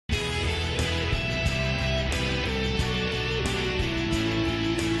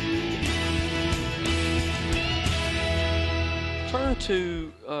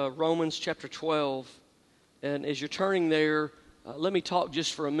to Romans chapter 12, and as you're turning there, let me talk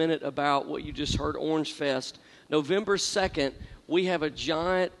just for a minute about what you just heard, Orange Fest. November 2nd, we have a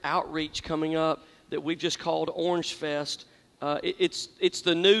giant outreach coming up that we've just called Orange Fest. It's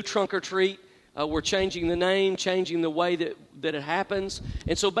the new Trunk or Treat. We're changing the name, changing the way that it happens.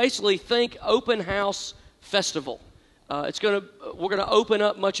 And so basically think open house festival. We're going to open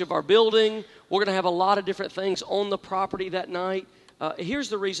up much of our building. We're going to have a lot of different things on the property that night. Here's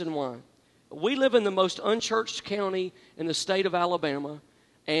the reason why. We live in the most unchurched county in the state of Alabama,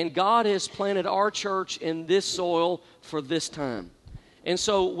 and God has planted our church in this soil for this time. And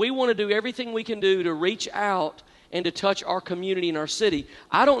so we want to do everything we can do to reach out and to touch our community and our city.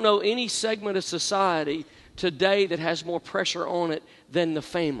 I don't know any segment of society today that has more pressure on it than the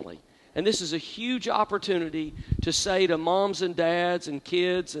family. And this is a huge opportunity to say to moms and dads and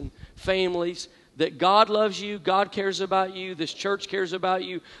kids and families that God loves you, God cares about you, this church cares about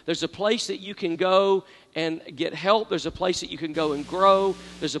you. There's a place that you can go and get help. There's a place that you can go and grow.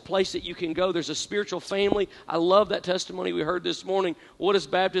 There's a place that you can go. There's a spiritual family. I love that testimony we heard this morning. What does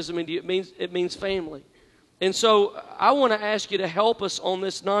baptism mean? It means family. And so I want to ask you to help us on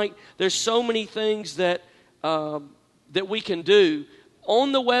this night. There's so many things that we can do.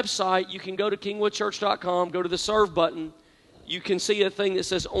 On the website, you can go to kingwoodchurch.com, go to the serve button. You can see a thing that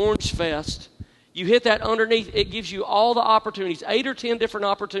says Orange Fest. You hit that underneath. It gives you all the opportunities, 8 or 10 different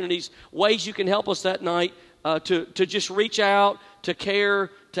opportunities, ways you can help us that night to just reach out, to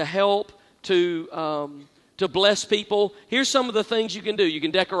care, to help, to bless people. Here's some of the things you can do. You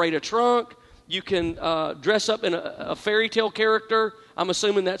can decorate a trunk. You can dress up in a fairy tale character. I'm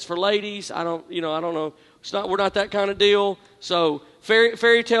assuming that's for ladies. I don't know. We're not that kind of deal. So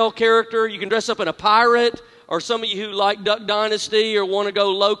fairy tale character. You can dress up in a pirate. Or some of you who like Duck Dynasty or want to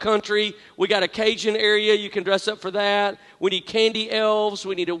go low country, we got a Cajun area. You can dress up for that. We need candy elves.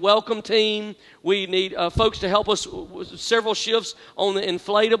 We need a welcome team. We need folks to help us with several shifts on the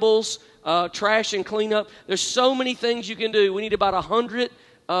inflatables, trash and cleanup. There's so many things you can do. We need about 100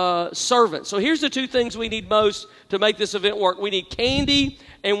 servants. So here's the 2 things we need most to make this event work. We need candy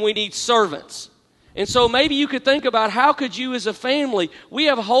and we need servants. And so maybe you could think about how could you as a family, we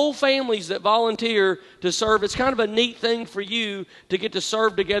have whole families that volunteer to serve. It's kind of a neat thing for you to get to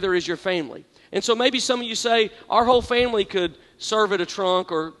serve together as your family. And so maybe some of you say, our whole family could serve at a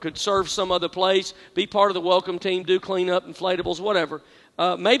trunk or could serve some other place, be part of the welcome team, do cleanup, inflatables, whatever.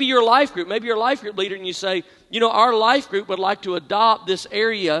 Maybe you're a life group. Maybe you're a life group leader and you say, our life group would like to adopt this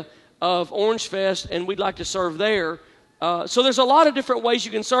area of Orange Fest and we'd like to serve there. So there's a lot of different ways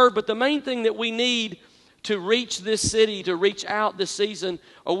you can serve, but the main thing that we need to reach this city, to reach out this season,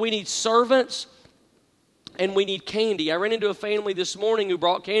 we need servants and we need candy. I ran into a family this morning who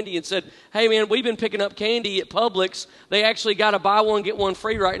brought candy and said, hey man, we've been picking up candy at Publix. They actually got a buy one, get one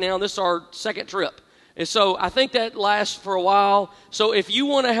free right now, and this is our second trip. And so I think that lasts for a while. So if you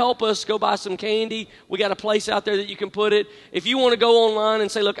want to help us go buy some candy, we got a place out there that you can put it. If you want to go online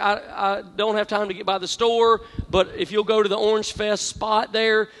and say, look, I don't have time to get by the store, but if you'll go to the Orange Fest spot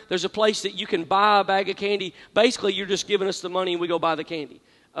there's a place that you can buy a bag of candy. Basically, you're just giving us the money and we go buy the candy.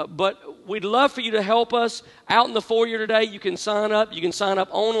 But we'd love for you to help us. Out in the foyer today, you can sign up. You can sign up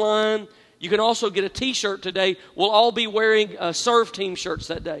online. You can also get a T-shirt today. We'll all be wearing Serve Team shirts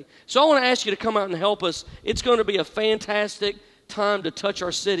that day. So I want to ask you to come out and help us. It's going to be a fantastic time to touch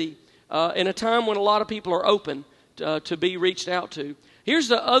our city in a time when a lot of people are open to be reached out to. Here's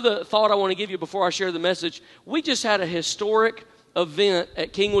the other thought I want to give you before I share the message. We just had a historic event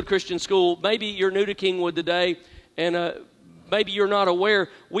at Kingwood Christian School. Maybe you're new to Kingwood today, and maybe you're not aware.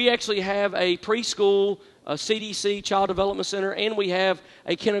 We actually have a preschool, a CDC, Child Development Center, and we have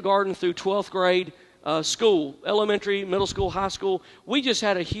a kindergarten through 12th grade school, elementary, middle school, high school. We just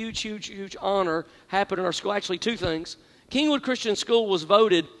had a huge honor happen in our school. Actually, 2 things. Kingwood Christian School was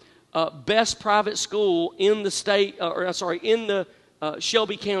voted best private school in the state, in the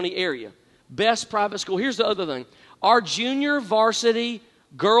Shelby County area. Best private school. Here's the other thing. Our junior varsity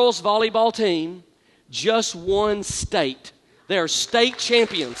girls volleyball team just won state. They are state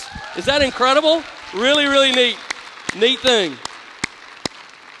champions. Is that incredible? Really, really neat thing.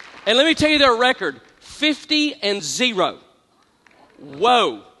 And let me tell you their record, 50-0.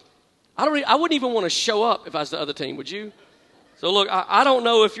 Whoa. I wouldn't even want to show up if I was the other team, would you? So look, I don't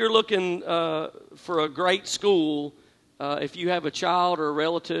know if you're looking for a great school, if you have a child or a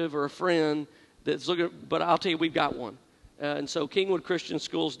relative or a friend that's looking, but I'll tell you, we've got one. And so Kingwood Christian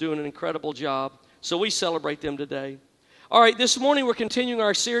School is doing an incredible job. So we celebrate them today. All right, this morning we're continuing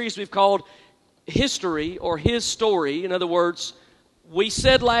our series we've called History or His Story. In other words, we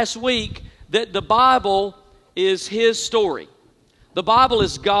said last week that the Bible is His story. The Bible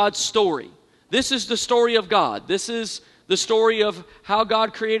is God's story. This is the story of God. This is the story of how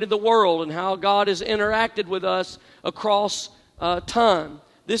God created the world and how God has interacted with us across time.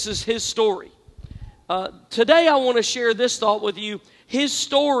 This is His story. Today I want to share this thought with you. His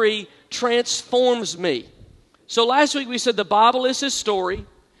story transforms me. So last week we said the Bible is His story.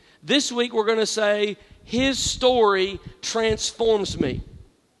 This week we're going to say His story transforms me.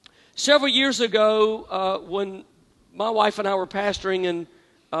 Several years ago, when my wife and I were pastoring in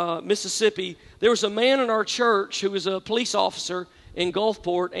Mississippi, there was a man in our church who was a police officer in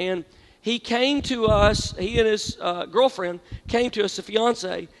Gulfport, and he came to us, he and his girlfriend came to us, a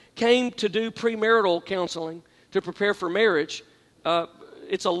fiance, came to do premarital counseling to prepare for marriage.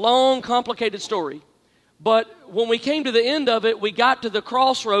 It's a long, complicated story. But when we came to the end of it, we got to the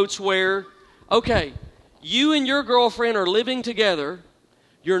crossroads where, okay, you and your girlfriend are living together,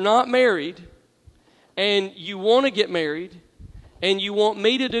 you're not married, and you want to get married, and you want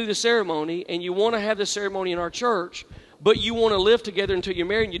me to do the ceremony, and you want to have the ceremony in our church, but you want to live together until you're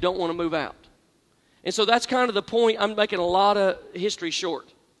married and you don't want to move out. And so that's kind of the point. I'm making a lot of history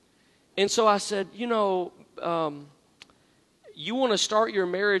short. And so I said, you want to start your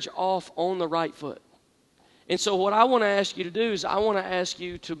marriage off on the right foot. And so what I want to ask you to do is I want to ask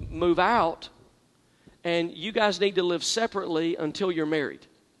you to move out, and you guys need to live separately until you're married.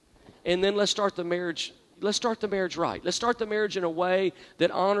 And then let's start the marriage. Let's start the marriage right. Let's start the marriage in a way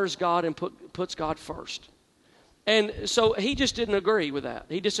that honors God and puts God first. And so he just didn't agree with that.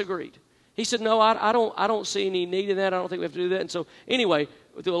 He disagreed. He said, no, I don't see any need in that. I don't think we have to do that. And so anyway,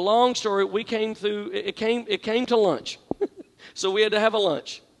 through a long story, we came through, it came to lunch. So we had to have a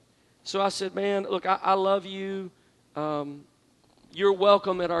lunch. So I said, man, look, I love you. You're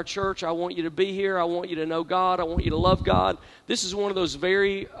welcome at our church. I want you to be here. I want you to know God. I want you to love God. This is one of those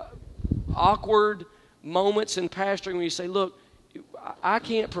very awkward moments in pastoring where you say, look, I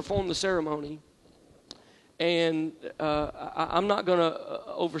can't perform the ceremony, and I'm not going to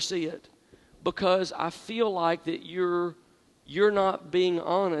oversee it because I feel like that you're not being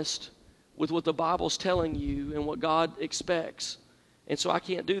honest with what the Bible's telling you and what God expects. And so I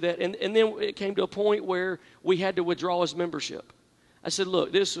can't do that. And then it came to a point where we had to withdraw his membership. I said,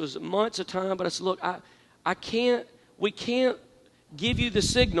 look, this was months of time, but I said, look, we can't give you the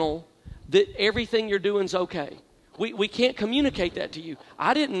signal that everything you're doing is okay. We can't communicate that to you.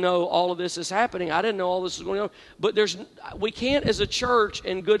 I didn't know all of this is happening. I didn't know all this was going on. But we can't, as a church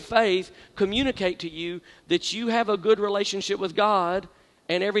in good faith, communicate to you that you have a good relationship with God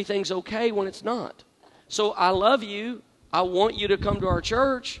and everything's okay when it's not. So I love you. I want you to come to our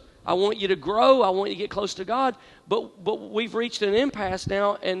church. I want you to grow. I want you to get close to God. But we've reached an impasse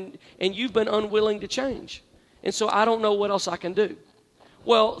now, and you've been unwilling to change. And so I don't know what else I can do.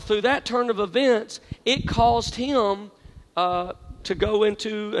 Well, through that turn of events, it caused him to go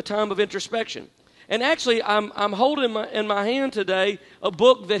into a time of introspection. And actually, I'm holding in my hand today a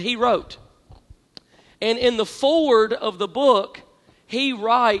book that he wrote. And in the foreword of the book, he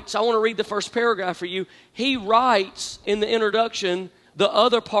writes, I want to read the first paragraph for you. He writes in the introduction the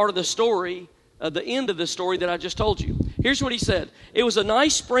other part of the story, the end of the story that I just told you. Here's what he said. It was a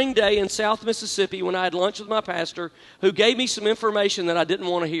nice spring day in South Mississippi when I had lunch with my pastor, who gave me some information that I didn't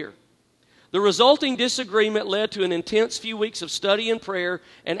want to hear. The resulting disagreement led to an intense few weeks of study and prayer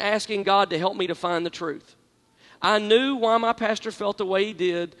and asking God to help me to find the truth. I knew why my pastor felt the way he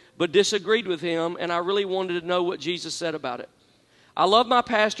did, but disagreed with him, and I really wanted to know what Jesus said about it. I love my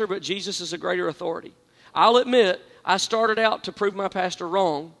pastor, but Jesus is a greater authority. I'll admit, I started out to prove my pastor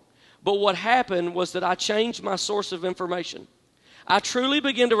wrong, but what happened was that I changed my source of information. I truly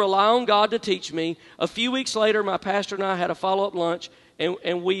began to rely on God to teach me. A few weeks later, my pastor and I had a follow-up lunch,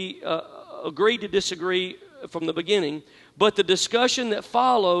 and we agreed to disagree from the beginning. But the discussion that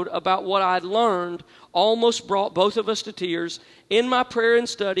followed about what I'd learned almost brought both of us to tears. In my prayer and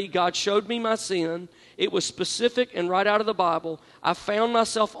study, God showed me my sin. It was specific and right out of the Bible. I found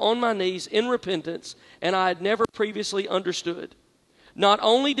myself on my knees in repentance, and I had never previously understood. Not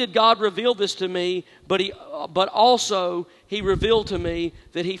only did God reveal this to me, but also He revealed to me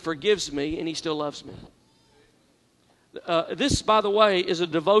that He forgives me and He still loves me. This, by the way, is a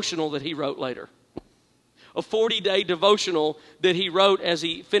devotional that he wrote later. A 40-day devotional that he wrote as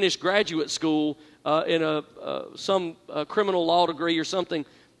he finished graduate school in some criminal law degree or something.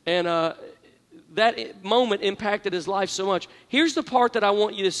 And that moment impacted his life so much. Here's the part that I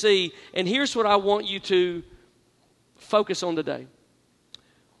want you to see, and here's what I want you to focus on today.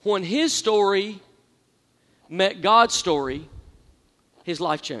 When his story met God's story, his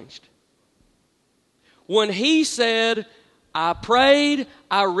life changed. When he said, I prayed,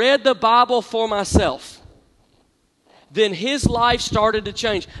 I read the Bible for myself, then his life started to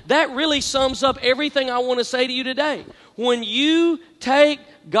change. That really sums up everything I want to say to you today. When you take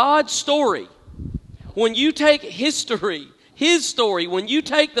God's story, when you take history, his story, when you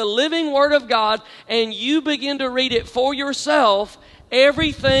take the living Word of God and you begin to read it for yourself,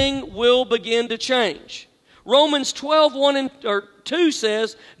 everything will begin to change. Romans 12:2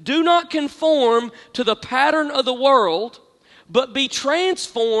 says, "Do not conform to the pattern of the world, but be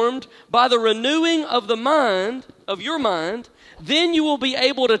transformed by the renewing of your mind. Then you will be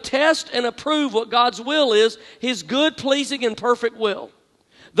able to test and approve what God's will is, his good, pleasing, and perfect will."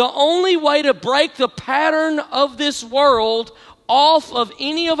 The only way to break the pattern of this world off of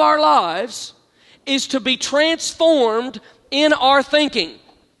any of our lives is to be transformed in our thinking.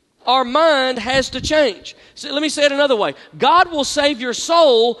 Our mind has to change. So let me say it another way. God will save your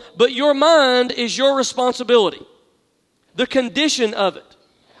soul, but your mind is your responsibility. The condition of it.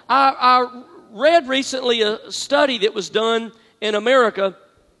 I read recently a study that was done in America.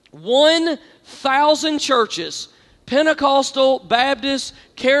 1,000 churches, Pentecostal, Baptist,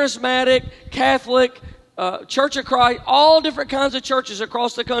 Charismatic, Catholic, Church of Christ, all different kinds of churches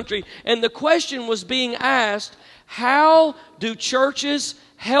across the country. And the question was being asked, how do churches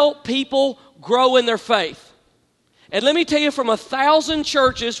help people grow in their faith? And let me tell you, from 1,000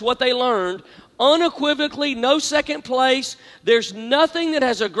 churches, what they learned, unequivocally, no second place, there's nothing that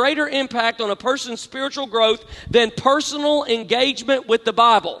has a greater impact on a person's spiritual growth than personal engagement with the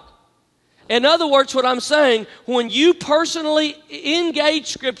Bible. In other words, what I'm saying, when you personally engage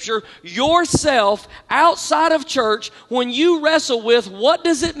Scripture yourself outside of church, when you wrestle with what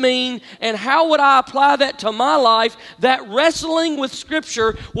does it mean and how would I apply that to my life, that wrestling with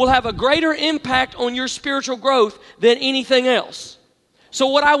Scripture will have a greater impact on your spiritual growth than anything else. So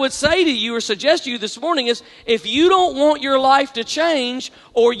what I would say to you or suggest to you this morning is, if you don't want your life to change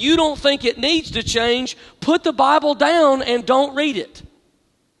or you don't think it needs to change, put the Bible down and don't read it.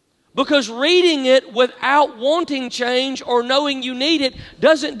 Because reading it without wanting change or knowing you need it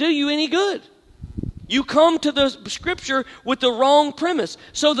doesn't do you any good. You come to the Scripture with the wrong premise.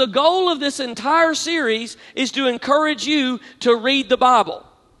 So the goal of this entire series is to encourage you to read the Bible.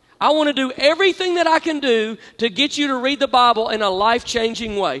 I want to do everything that I can do to get you to read the Bible in a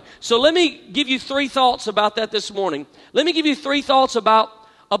life-changing way. So let me give you 3 thoughts about that this morning. Let me give you 3 thoughts about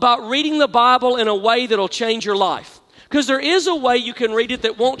reading the Bible in a way that'll change your life. Because there is a way you can read it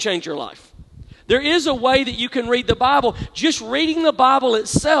that won't change your life. There is a way that you can read the Bible. Just reading the Bible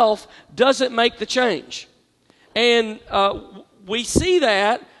itself doesn't make the change. And we see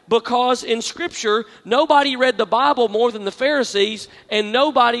that because in Scripture, nobody read the Bible more than the Pharisees, and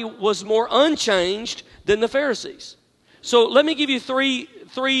nobody was more unchanged than the Pharisees. So let me give you three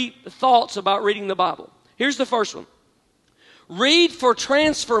thoughts about reading the Bible. Here's the first one. Read for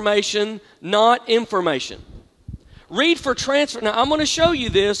transformation, not information. Read for transfer. Now, I'm going to show you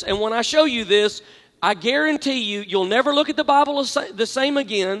this, and when I show you this, I guarantee you'll never look at the Bible the same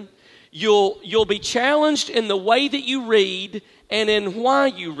again. You'll be challenged in the way that you read and in why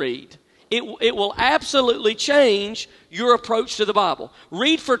you read. It will absolutely change your approach to the Bible.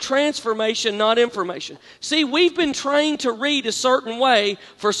 Read for transformation, not information. See, we've been trained to read a certain way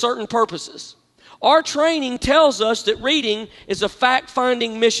for certain purposes. Our training tells us that reading is a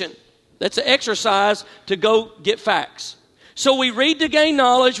fact-finding mission. That's an exercise to go get facts. So we read to gain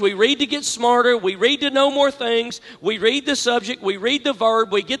knowledge, we read to get smarter, we read to know more things, we read the subject, we read the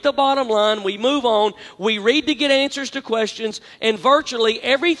verb, we get the bottom line, we move on, we read to get answers to questions, and virtually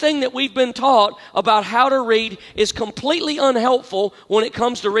everything that we've been taught about how to read is completely unhelpful when it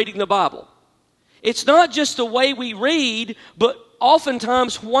comes to reading the Bible. It's not just the way we read, but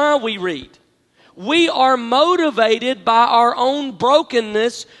oftentimes why we read. We are motivated by our own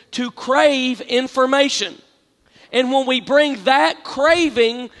brokenness to crave information. And when we bring that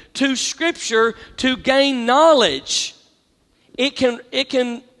craving to Scripture to gain knowledge, it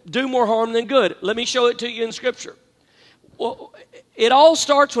can do more harm than good. Let me show it to you in Scripture. Well, it all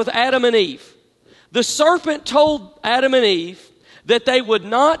starts with Adam and Eve. The serpent told Adam and Eve that they would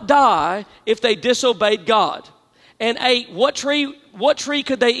not die if they disobeyed God and ate. What tree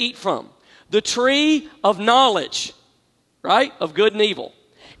could they eat from? The tree of knowledge, right? Of good and evil.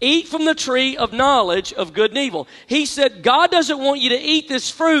 Eat from the tree of knowledge of good and evil. He said, God doesn't want you to eat this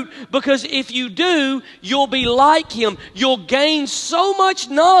fruit because if you do, you'll be like Him. You'll gain so much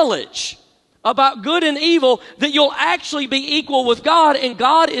knowledge about good and evil that you'll actually be equal with God, and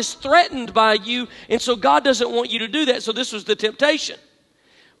God is threatened by you, and so God doesn't want you to do that. So this was the temptation.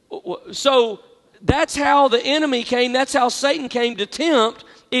 So that's how the enemy came. That's how Satan came to tempt.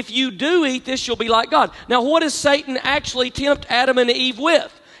 If you do eat this, you'll be like God. Now, what does Satan actually tempt Adam and Eve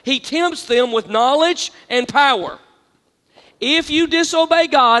with? He tempts them with knowledge and power. If you disobey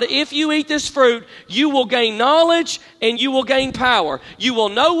God, if you eat this fruit, you will gain knowledge and you will gain power. You will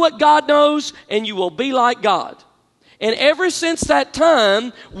know what God knows and you will be like God. And ever since that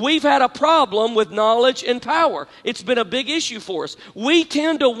time, we've had a problem with knowledge and power. It's been a big issue for us. We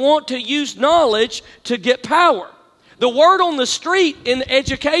tend to want to use knowledge to get power. The word on the street in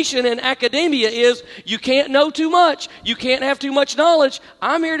education and academia is you can't know too much. You can't have too much knowledge.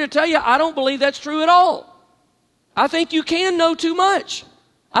 I'm here to tell you, I don't believe that's true at all. I think you can know too much.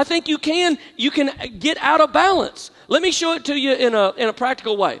 I think you can get out of balance. Let me show it to you in a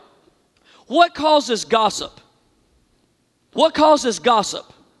practical way. What causes gossip? What causes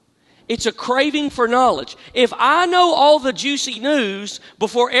gossip? It's a craving for knowledge. If I know all the juicy news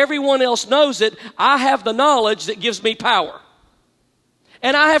before everyone else knows it, I have the knowledge that gives me power.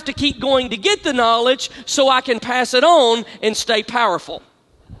 And I have to keep going to get the knowledge so I can pass it on and stay powerful.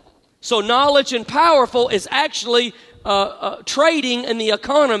 So knowledge and powerful is actually trading in the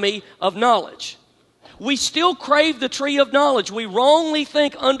economy of knowledge. We still crave the tree of knowledge. We wrongly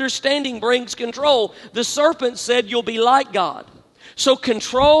think understanding brings control. The serpent said you'll be like God. So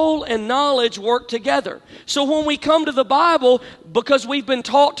control and knowledge work together. So when we come to the Bible, because we've been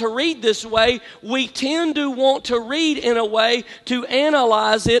taught to read this way, we tend to want to read in a way to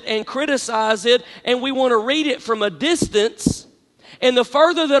analyze it and criticize it, and we want to read it from a distance. And the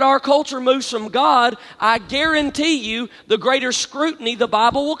further that our culture moves from God, I guarantee you, the greater scrutiny the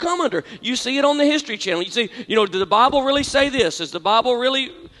Bible will come under. You see it on the History Channel. You see, did the Bible really say this? Is the Bible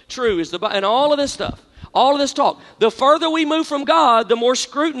really true? And all of this stuff. All of this talk. The further we move from God, the more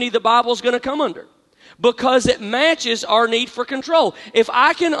scrutiny the Bible's going to come under. Because it matches our need for control. If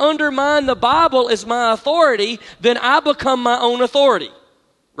I can undermine the Bible as my authority, then I become my own authority.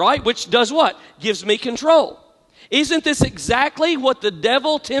 Right? Which does what? Gives me control. Isn't this exactly what the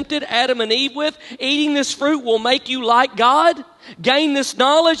devil tempted Adam and Eve with? Eating this fruit will make you like God. Gain this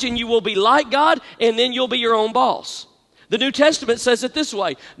knowledge and you will be like God, and then you'll be your own boss. The New Testament says it this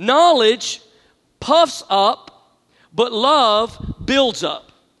way. Knowledge puffs up, but love builds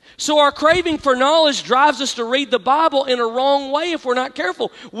up. So our craving for knowledge drives us to read the Bible in a wrong way if we're not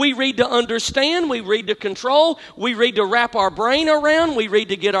careful. We read to understand, we read to control, we read to wrap our brain around, we read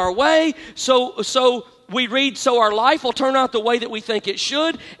to get our way. So we read so our life will turn out the way that we think it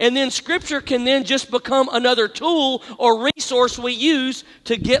should, and then Scripture can then just become another tool or resource we use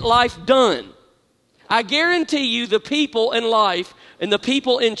to get life done. I guarantee you the people in life and the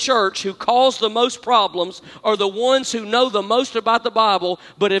people in church who cause the most problems are the ones who know the most about the Bible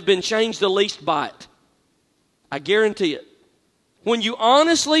but have been changed the least by it. I guarantee it. When you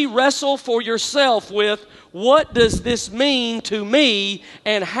honestly wrestle for yourself with what does this mean to me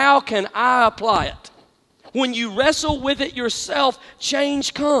and how can I apply it? When you wrestle with it yourself,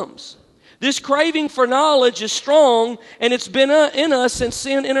 change comes. This craving for knowledge is strong, and it's been in us since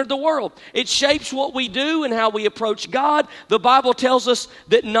sin entered the world. It shapes what we do and how we approach God. The Bible tells us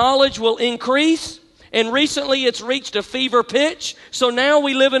that knowledge will increase, and recently it's reached a fever pitch. So now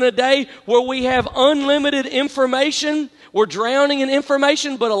we live in a day where we have unlimited information. We're drowning in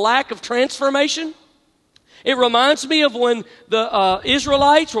information, but a lack of transformation. It reminds me of when the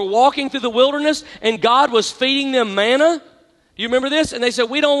Israelites were walking through the wilderness, and God was feeding them manna. Do you remember this? And they said,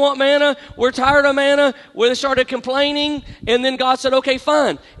 we don't want manna. We're tired of manna. Well, they started complaining. And then God said, okay,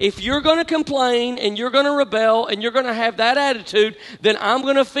 fine. If you're going to complain and you're going to rebel and you're going to have that attitude, then I'm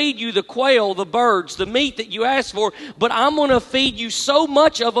going to feed you the quail, the birds, the meat that you asked for. But I'm going to feed you so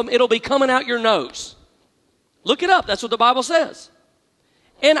much of them, it'll be coming out your nose. Look it up. That's what the Bible says.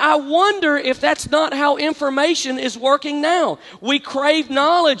 And I wonder if that's not how information is working now. We crave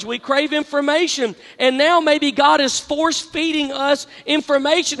knowledge, we crave information, and now maybe God is force-feeding us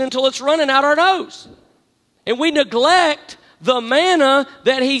information until it's running out our nose. And we neglect the manna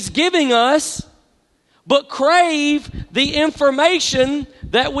that He's giving us, but crave the information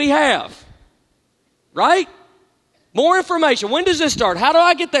that we have. Right? More information. When does this start? How do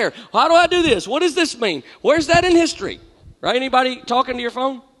I get there? How do I do this? What does this mean? Where's that in history? Right? Anybody talking to your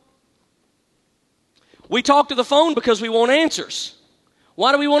phone? We talk to the phone because we want answers.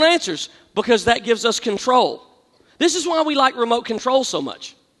 Why do we want answers? Because that gives us control. This is why we like remote control so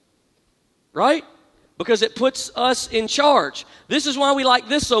much. Right? Because it puts us in charge. This is why we like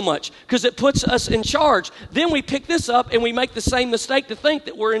this so much. Because it puts us in charge. Then we pick this up and we make the same mistake to think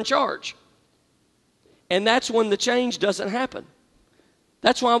that we're in charge. And that's when the change doesn't happen.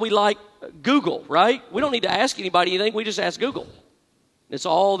 That's why we like Google, right? We don't need to ask anybody anything. We just ask Google. It's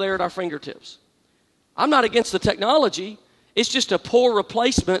all there at our fingertips. I'm not against the technology. It's just a poor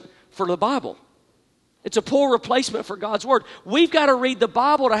replacement for the Bible. It's a poor replacement for God's Word. We've got to read the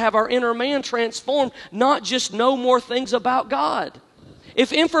Bible to have our inner man transformed, not just know more things about God.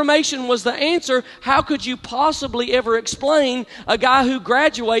 If information was the answer, how could you possibly ever explain a guy who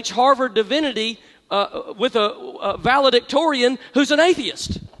graduates Harvard Divinity with a valedictorian who's an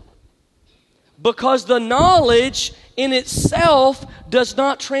atheist? Because the knowledge in itself does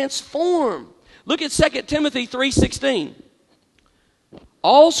not transform. Look at 2 Timothy 3:16.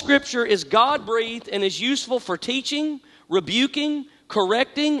 All Scripture is God-breathed and is useful for teaching, rebuking,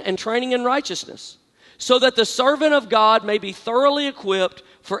 correcting, and training in righteousness, so that the servant of God may be thoroughly equipped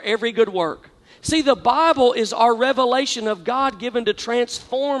for every good work. See, the Bible is our revelation of God given to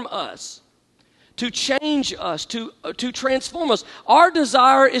transform us, to change us, to transform us. Our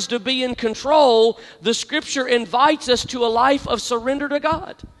desire is to be in control. The Scripture invites us to a life of surrender to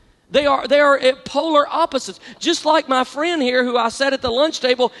God. They are at polar opposites. Just like my friend here who I sat at the lunch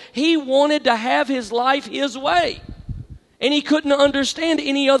table, he wanted to have his life his way. And he couldn't understand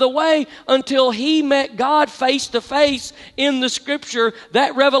any other way until he met God face to face in the Scripture.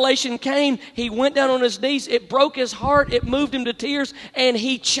 That revelation came. He went down on his knees. It broke his heart. It moved him to tears. And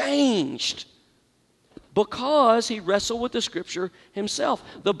he changed because he wrestled with the Scripture himself.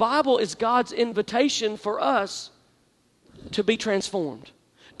 The Bible is God's invitation for us to be transformed.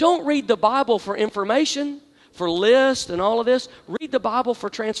 Don't read the Bible for information, for lists and all of this. Read the Bible for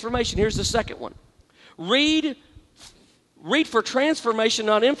transformation. Here's the second one. Read for transformation,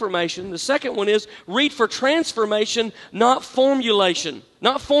 not information. The second one is read for transformation, not formulation,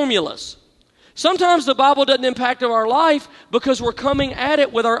 not formulas. Sometimes the Bible doesn't impact our life because we're coming at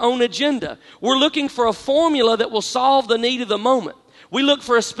it with our own agenda. We're looking for a formula that will solve the need of the moment. We look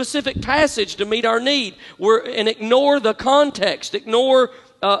for a specific passage to meet our need and ignore the context, ignore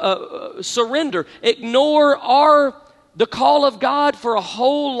surrender, ignore the call of God for a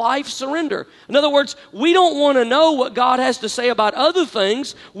whole life surrender. In other words, we don't want to know what God has to say about other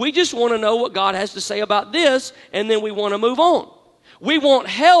things. We just want to know what God has to say about this, and then we want to move on. We want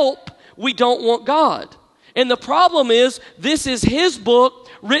help. We don't want God. And the problem is, this is His book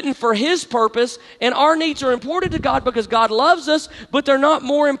written for His purpose, and our needs are important to God because God loves us, but they're not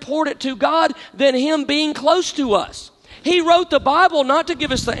more important to God than Him being close to us. He wrote the Bible not to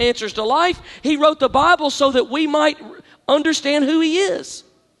give us the answers to life. He wrote the Bible so that we might understand who He is.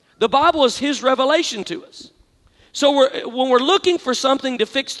 The Bible is His revelation to us. So when we're looking for something to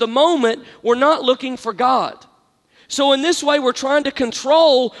fix the moment, we're not looking for God. So in this way, we're trying to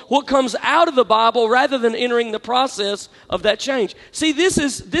control what comes out of the Bible rather than entering the process of that change. See, this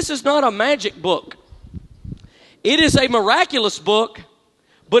is not a magic book. It is a miraculous book,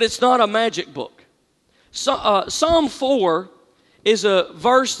 but it's not a magic book. So, Psalm 4 is a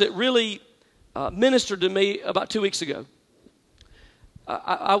verse that really ministered to me about 2 weeks ago.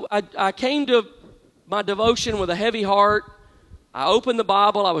 I came to my devotion with a heavy heart. I opened the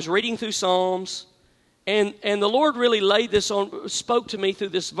Bible. I was reading through Psalms. And the Lord really spoke to me through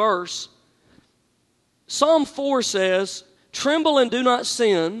this verse. Psalm 4 says, "Tremble and do not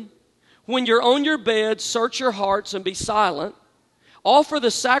sin. When you're on your bed, search your hearts and be silent. Offer the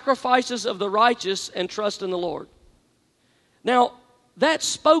sacrifices of the righteous and trust in the Lord." Now, that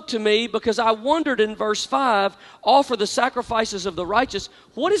spoke to me because I wondered in verse 5, offer the sacrifices of the righteous.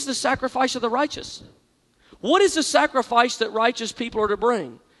 What is the sacrifice of the righteous? What is the sacrifice that righteous people are to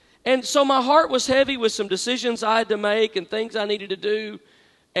bring? And so my heart was heavy with some decisions I had to make and things I needed to do.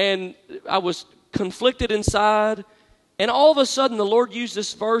 And I was conflicted inside. And all of a sudden, the Lord used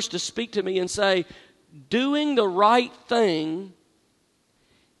this verse to speak to me and say, doing the right thing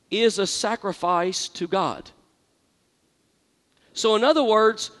is a sacrifice to God. So in other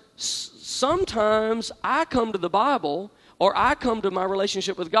words, sometimes I come to the Bible or I come to my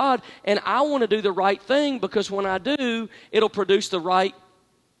relationship with God and I want to do the right thing because when I do, it'll produce the right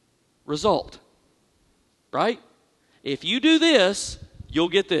result. Right? If you do this, you'll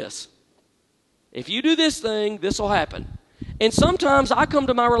get this. If you do this thing, this will happen. And sometimes I come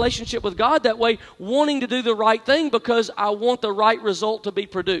to my relationship with God that way, wanting to do the right thing because I want the right result to be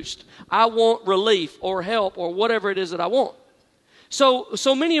produced. I want relief or help or whatever it is that I want.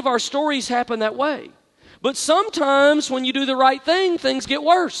 So many of our stories happen that way. But sometimes when you do the right thing, things get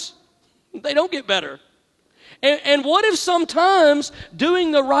worse. They don't get better. And what if sometimes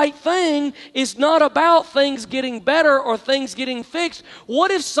doing the right thing is not about things getting better or things getting fixed? What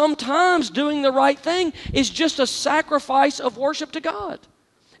if sometimes doing the right thing is just a sacrifice of worship to God?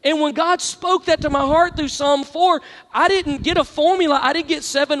 And when God spoke that to my heart through Psalm 4, I didn't get a formula. I didn't get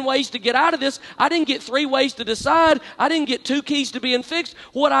 7 ways to get out of this. I didn't get 3 ways to decide. I didn't get 2 keys to being fixed.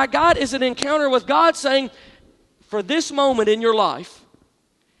 What I got is an encounter with God saying, for this moment in your life,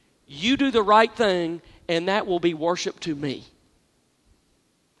 you do the right thing and that will be worship to me.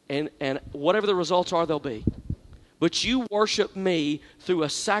 And whatever the results are, they'll be. But you worship me through a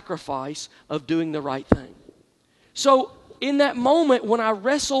sacrifice of doing the right thing. So in that moment when I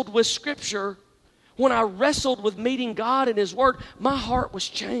wrestled with Scripture, when I wrestled with meeting God and His Word, my heart was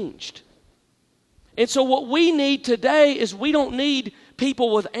changed. And so what we need today is we don't need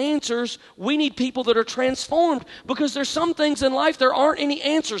people with answers. We need people that are transformed, because there's some things in life there aren't any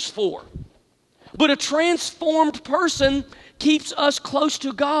answers for. But a transformed person keeps us close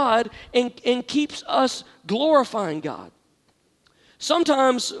to God and keeps us glorifying God.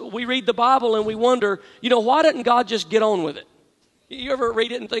 Sometimes we read the Bible and we wonder, why doesn't God just get on with it? You ever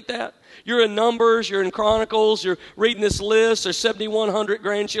read it and think that? You're in Numbers, you're in Chronicles, you're reading this list, there's 7,100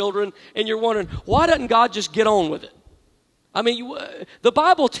 grandchildren, and you're wondering, why doesn't God just get on with it? I mean, the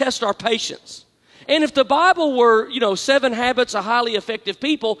Bible tests our patience. And if the Bible were, 7 habits of highly effective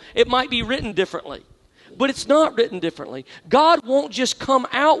people, it might be written differently. But it's not written differently. God won't just come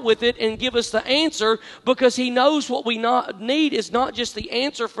out with it and give us the answer, because He knows what we need is not just the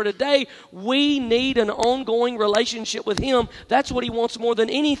answer for today. We need an ongoing relationship with Him. That's what He wants more than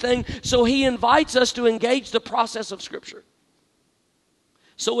anything. So He invites us to engage the process of Scripture.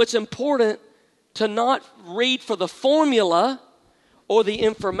 So it's important to not read for the formula or the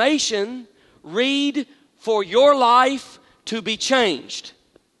information. Read for your life to be changed.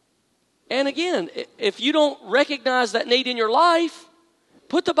 And again, if you don't recognize that need in your life,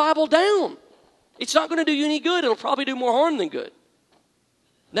 put the Bible down. It's not going to do you any good. It'll probably do more harm than good.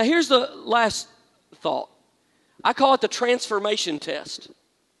 Now, here's the last thought. I call it the transformation test.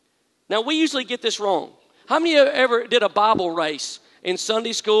 Now, we usually get this wrong. How many of you ever did a Bible race in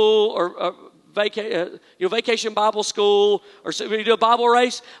Sunday school or vacation Bible school, or so you do a Bible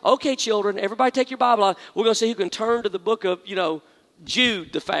race? Okay, children, everybody take your Bible out. We're going to see who can turn to the book of,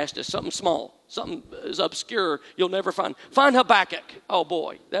 Jude the fastest, something small, something is obscure you'll never find. Find Habakkuk. Oh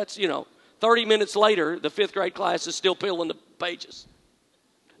boy, that's, 30 minutes later, the 5th grade class is still peeling the pages.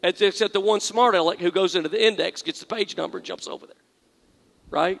 Except the one smart aleck who goes into the index, gets the page number, and jumps over there.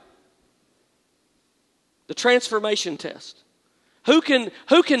 Right? The transformation test. Who can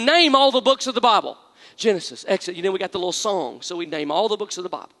name all the books of the Bible? Genesis, Exodus. We got the little song, so we name all the books of the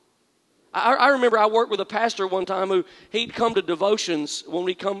Bible. I remember I worked with a pastor one time who he'd come to devotions when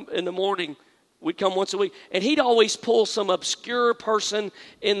we come in the morning. We'd come once a week, and he'd always pull some obscure person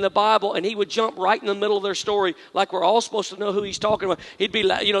in the Bible, and he would jump right in the middle of their story, like we're all supposed to know who he's talking about. He'd be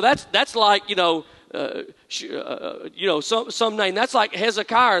like, that's like, some name. That's like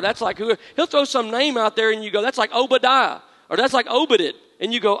Hezekiah. That's like who? He'll throw some name out there, and you go, that's like Obadiah, or that's like Obed,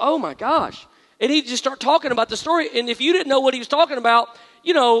 and you go, oh my gosh. And he'd just start talking about the story, and if you didn't know what he was talking about,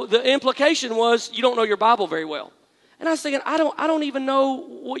 the implication was you don't know your Bible very well. And I was thinking, I don't even know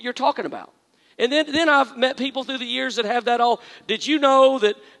what you're talking about. And then I've met people through the years that have that all. Did you know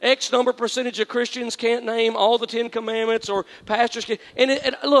that X number percentage of Christians can't name all the 10 commandments, or pastors can't?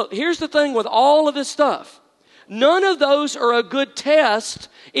 And look, here's the thing with all of this stuff. None of those are a good test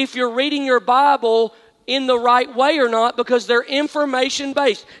if you're reading your Bible in the right way or not, because they're information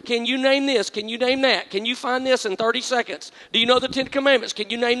based. Can you name this? Can you name that? Can you find this in 30 seconds? Do you know the 10 commandments? Can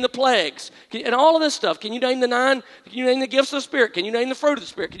you name the plagues? And all of this stuff. Can you name the 9? Can you name the gifts of the Spirit? Can you name the fruit of the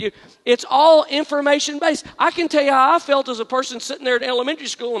Spirit? It's all information based. I can tell you how I felt as a person sitting there in elementary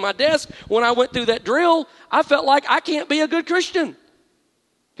school on my desk when I went through that drill. I felt like I can't be a good Christian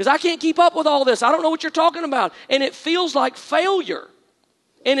because I can't keep up with all this. I don't know what you're talking about. And it feels like failure.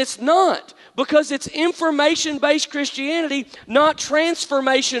 And it's not, because it's information-based Christianity, not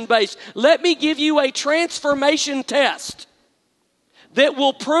transformation-based. Let me give you a transformation test that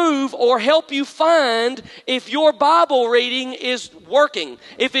will prove or help you find if your Bible reading is working,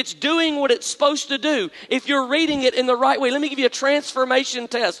 if it's doing what it's supposed to do, if you're reading it in the right way. Let me give you a transformation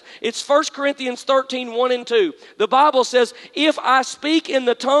test. It's 1 Corinthians 13, 1 and 2. The Bible says, if I speak in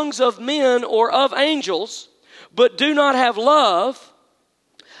the tongues of men or of angels, but do not have love,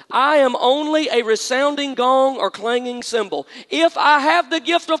 I am only a resounding gong or clanging cymbal. If I have the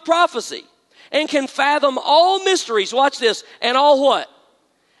gift of prophecy and can fathom all mysteries, watch this, and all what?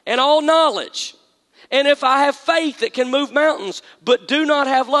 And all knowledge. And if I have faith that can move mountains, but do not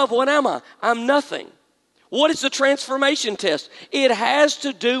have love, what am I? I'm nothing. What is the transformation test? It has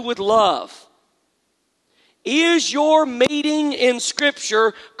to do with love. Is your meeting in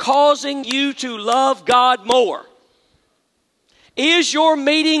Scripture causing you to love God more? Is your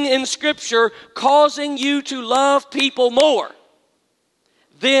meeting in Scripture causing you to love people more?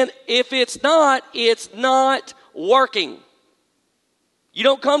 Then if it's not working. You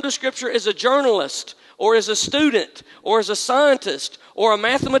don't come to Scripture as a journalist or as a student or as a scientist or a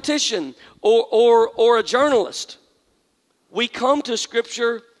mathematician or a journalist. We come to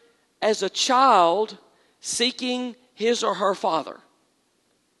Scripture as a child seeking his or her father,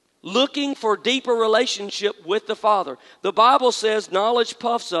 looking for deeper relationship with the Father. The Bible says knowledge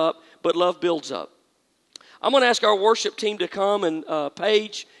puffs up, but love builds up. I'm going to ask our worship team to come, and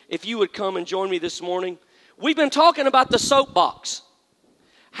Paige, if you would come and join me this morning. We've been talking about the soapbox.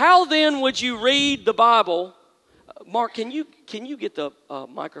 How then would you read the Bible? Mark, can you get the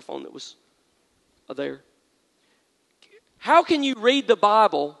microphone that was there? How can you read the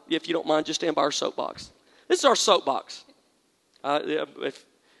Bible, if you don't mind, just stand by our soapbox. This is our soapbox.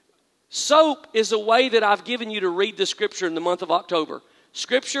 Soap is a way that I've given you to read the Scripture in the month of October.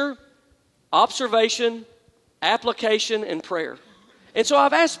 Scripture, observation, application, and prayer. And so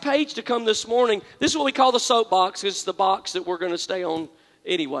I've asked Paige to come this morning. This is what we call the soapbox. It's the box that we're going to stay on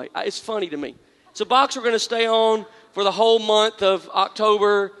anyway. It's funny to me. It's a box we're going to stay on for the whole month of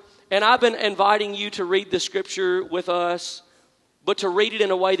October. And I've been inviting you to read the Scripture with us, but to read it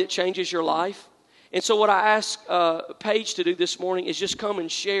in a way that changes your life. And so what I asked Paige to do this morning is just come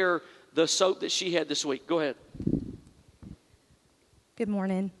and share the soap that she had this week. Go ahead. Good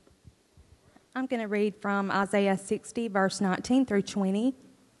morning. I'm going to read from Isaiah 60, verse 19 through 20,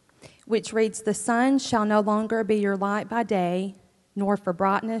 which reads, "The sun shall no longer be your light by day, nor for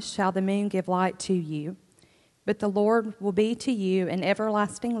brightness shall the moon give light to you. But the Lord will be to you an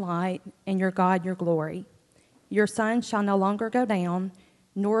everlasting light, and your God your glory. Your sun shall no longer go down,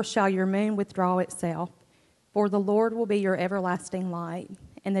 nor shall your moon withdraw itself. For the Lord will be your everlasting light,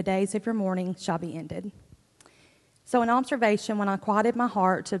 and the days of your mourning shall be ended." So an observation, when I quieted my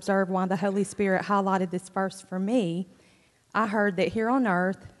heart to observe why the Holy Spirit highlighted this verse for me, I heard that here on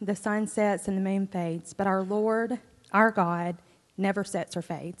earth the sun sets and the moon fades, but our Lord, our God, never sets or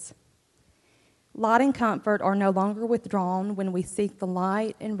fades. Light and comfort are no longer withdrawn when we seek the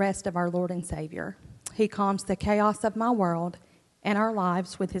light and rest of our Lord and Savior. He calms the chaos of my world and our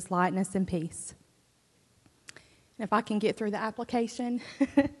lives with his lightness and peace. And if I can get through the application.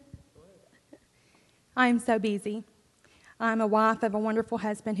 I am so busy. I'm a wife of a wonderful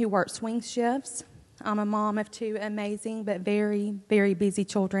husband who works swing shifts. I'm a mom of two amazing but very, very busy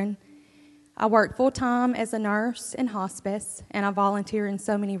children. I work full-time as a nurse in hospice, and I volunteer in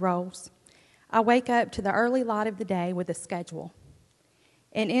so many roles. I wake up to the early light of the day with a schedule.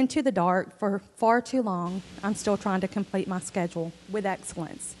 And into the dark for far too long, I'm still trying to complete my schedule with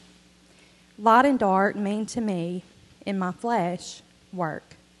excellence. Light and dark mean to me, in my flesh,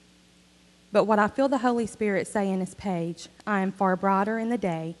 work. But what I feel the Holy Spirit say in this page, I am far brighter in the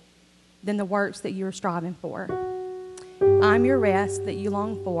day than the works that you are striving for. I'm your rest that you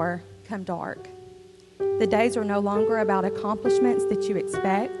long for, come dark. The days are no longer about accomplishments that you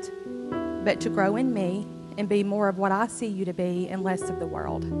expect, but to grow in me and be more of what I see you to be and less of the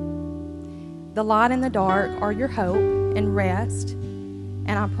world. The light and the dark are your hope and rest,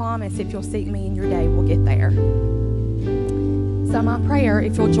 and I promise if you'll seek me in your day, we'll get there. So my prayer,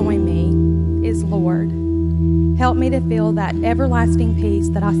 if you'll join me, is, Lord, help me to feel that everlasting peace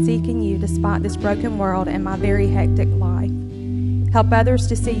that I seek in you despite this broken world and my very hectic life. Help others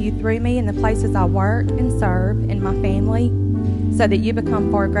to see you through me in the places I work and serve in my family so that you become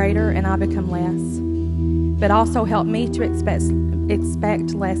far greater and I become less. But also help me to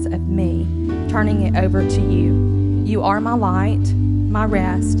expect less of me, turning it over to you. You are my light, my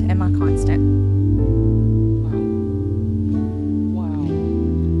rest, and my constant. Wow.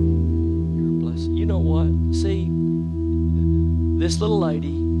 You're a blessing. You know what? See, this little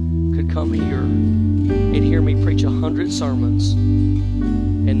lady could come here and hear me preach 100 sermons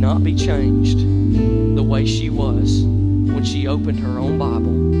and not be changed the way she was when she opened her own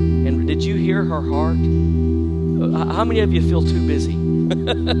Bible. And did you hear her heart? How many of you feel too busy?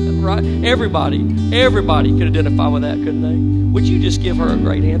 Right? Everybody could identify with that, couldn't they? Would you just give her a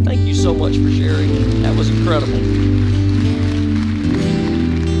great hand? Thank you so much for sharing. That was incredible.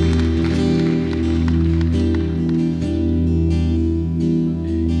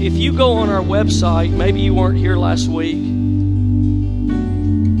 If you go on our website, maybe you weren't here last week,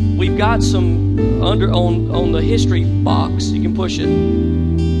 we've got some on the history box. You can push it,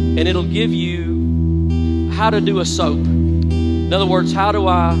 and it'll give you how to do a soap. In other words,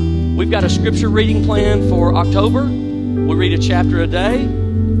 we've got a scripture reading plan for October. We read a chapter a day.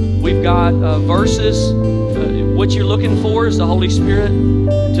 We've got verses. What you're looking for is the Holy Spirit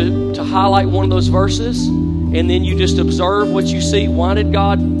to highlight one of those verses. And then you just observe what you see. Why did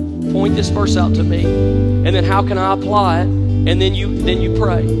God point this verse out to me? And then how can I apply it? And then you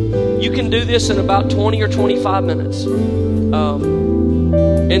pray. You can do this in about 20 or 25 minutes.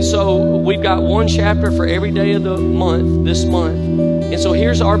 And so we've got one chapter for every day of the month, this month. And so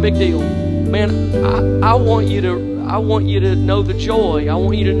here's our big deal. Man, I want you to know the joy. I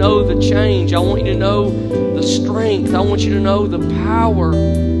want you to know the change. I want you to know the strength. I want you to know the power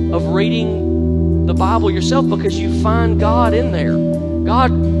of reading the Bible yourself, because you find God in there.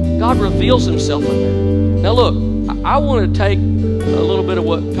 God reveals himself in there. Now look, I want to take a little bit of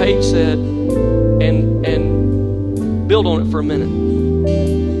what Paige said and build on it for a minute.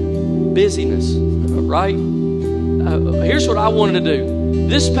 Busyness, right? Here's what I wanted to do.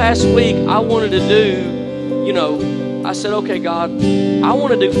 This past week, I wanted to do, I said, okay, God, I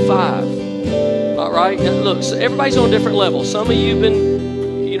want to do 5. All right? Now, look, so everybody's on different levels. Some of you have been,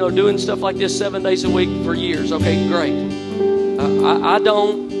 doing stuff like this 7 days a week for years. Okay, great. I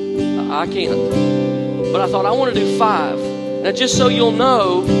can't. But I thought I want to do 5. Now, just so you'll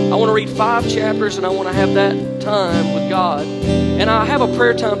know, I want to read 5 chapters, and I want to have that time with God. And I have a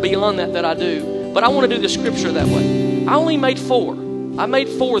prayer time beyond that I do. But I want to do the scripture that way. I only made 4. I made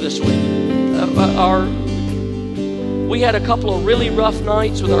 4 this week. We had a couple of really rough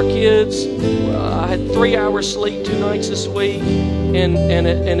nights with our kids. I had 3 hours sleep 2 nights this week, and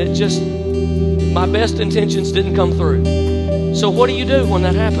it just, my best intentions didn't come through. So what do you do when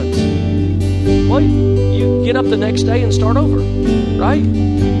that happens? Well, you get up the next day and start over, right?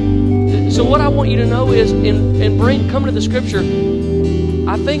 So what I want you to know is, come to the scripture.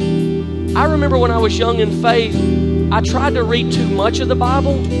 I remember when I was young in faith, I tried to read too much of the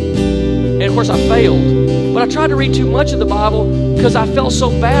Bible, and of course I failed. But I tried to read too much of the Bible because I felt so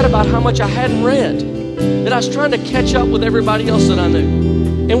bad about how much I hadn't read, that I was trying to catch up with everybody else that I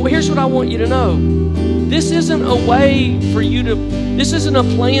knew. And here's what I want you to know. This isn't a way for you to, this isn't a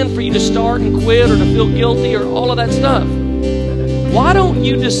plan for you to start and quit or to feel guilty or all of that stuff. Why don't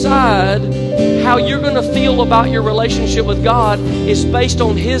you decide how you're going to feel about your relationship with God is based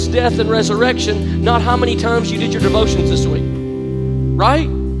on His death and resurrection, not how many times you did your devotions this week. Right?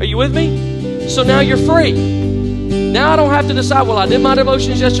 Are you with me? So now you're free. Now I don't have to decide, well, I did my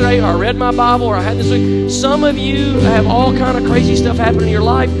devotions yesterday, or I read my Bible, or I had this week. Some of you have all kind of crazy stuff happen in your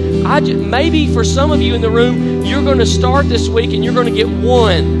life. Maybe for some of you in the room, you're going to start this week and you're going to get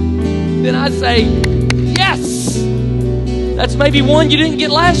 1. Then I'd say, yes! That's maybe 1 you didn't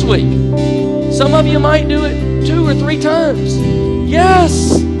get last week. Some of you might do it 2 or 3 times.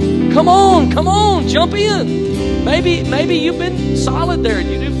 Yes! Come on, jump in. Maybe you've been solid there and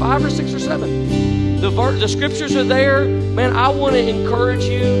you do 5 or 6 or 7. The scriptures are there. Man, I want to encourage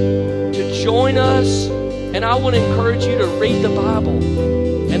you to join us, and I want to encourage you to read the Bible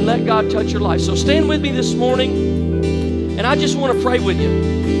and let God touch your life. So stand with me this morning, and I just want to pray with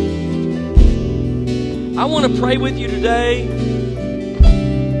you. I want to pray with you today,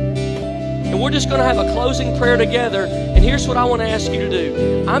 and we're just going to have a closing prayer together. And here's what I want to ask you to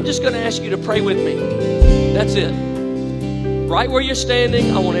do. I'm just going to ask you to pray with me. That's it. Right where you're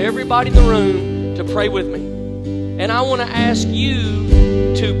standing, I want everybody in the room to pray with me. And I want to ask you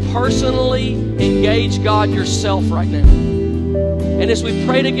to personally engage God yourself right now. And as we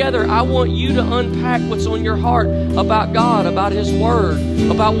pray together, I want you to unpack what's on your heart about God, about His Word,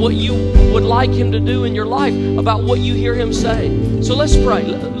 about what you would like Him to do in your life, about what you hear Him say. So let's pray.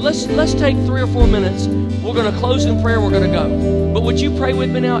 Let's take 3 or 4 minutes. We're going to close in prayer. We're going to go. But would you pray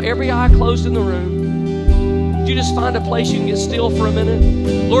with me now? Every eye closed in the room. Would you just find a place you can get still for a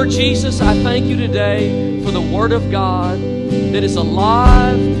minute? Lord Jesus, I thank you today for the Word of God that is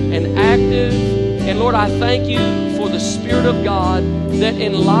alive and active. And Lord, I thank you for the Spirit of God that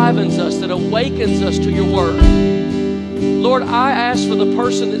enlivens us, that awakens us to your Word. Lord, I ask for the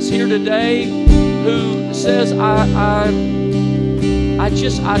person that's here today who says, I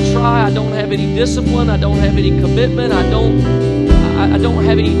try, I don't have any discipline, I don't have any commitment, I don't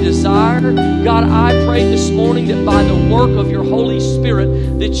have any desire. God, I pray this morning that by the work of your Holy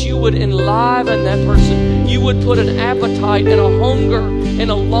Spirit, that you would enliven that person. You would put an appetite and a hunger and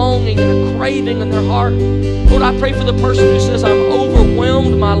a longing and a craving in their heart. Lord, I pray for the person who says, I'm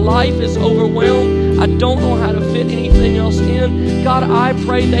overwhelmed, my life is overwhelmed, I don't know how to fit anything else in. God, I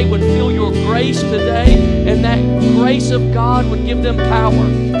pray they would feel your grace today, and that grace of God would give them power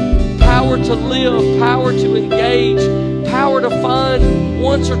to live, power to engage, power to find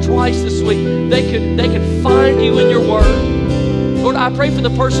once or twice this week. They could find you in your Word. Lord, I pray for the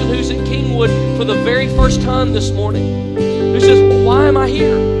person who's at Kingwood for the very first time this morning, who says, well, why am I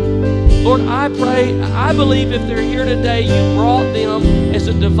here? Lord, I pray, I believe if they're here today, you brought them as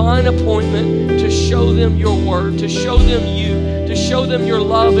a divine appointment to show them your Word, to show them you, to show them your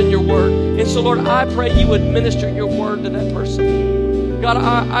love and your Word. And so, Lord, I pray you would minister your Word to that person. God,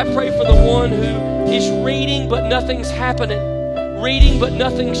 I pray for the one who is reading but nothing's happening, reading but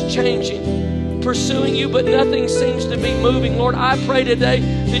nothing's changing. pursuing you, but nothing seems to be moving. Lord, I pray today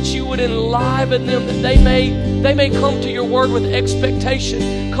that you would enliven them, that they may come to your word with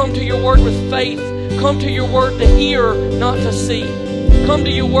expectation, come to your word with faith, come to your word to hear, not to see, come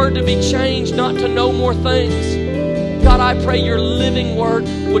to your word to be changed, not to know more things. God, I pray your living word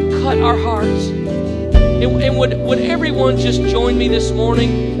would cut our hearts. And would everyone just join me this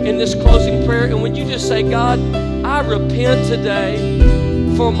morning in this closing prayer? And would you just say, God, I repent today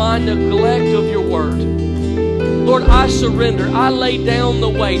for my neglect of your word. Lord, I surrender. I lay down the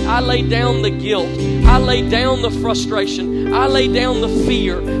weight. I lay down the guilt. I lay down the frustration. I lay down the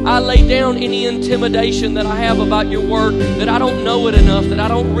fear. I lay down any intimidation that I have about your word, that I don't know it enough, that I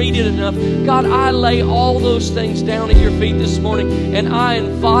don't read it enough. God, I lay all those things down at your feet this morning, and I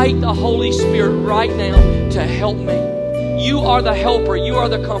invite the Holy Spirit right now to help me. You are the helper. You are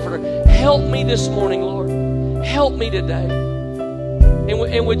the comforter. Help me this morning, Lord. Help me today.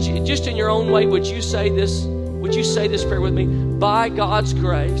 And would you, just in your own way, would you say this? Would you say this prayer with me? By God's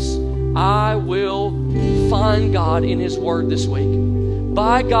grace, I will find God in His Word this week.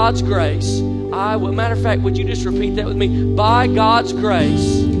 By God's grace, I will. Matter of fact, would you just repeat that with me? By God's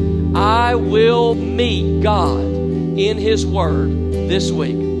grace, I will meet God in His Word this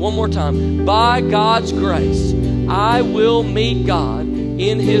week. One more time. By God's grace, I will meet God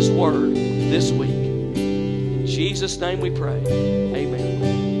in His Word this week. In Jesus' name we pray.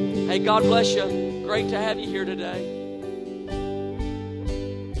 Amen. Hey, God bless you. Great to have you here today.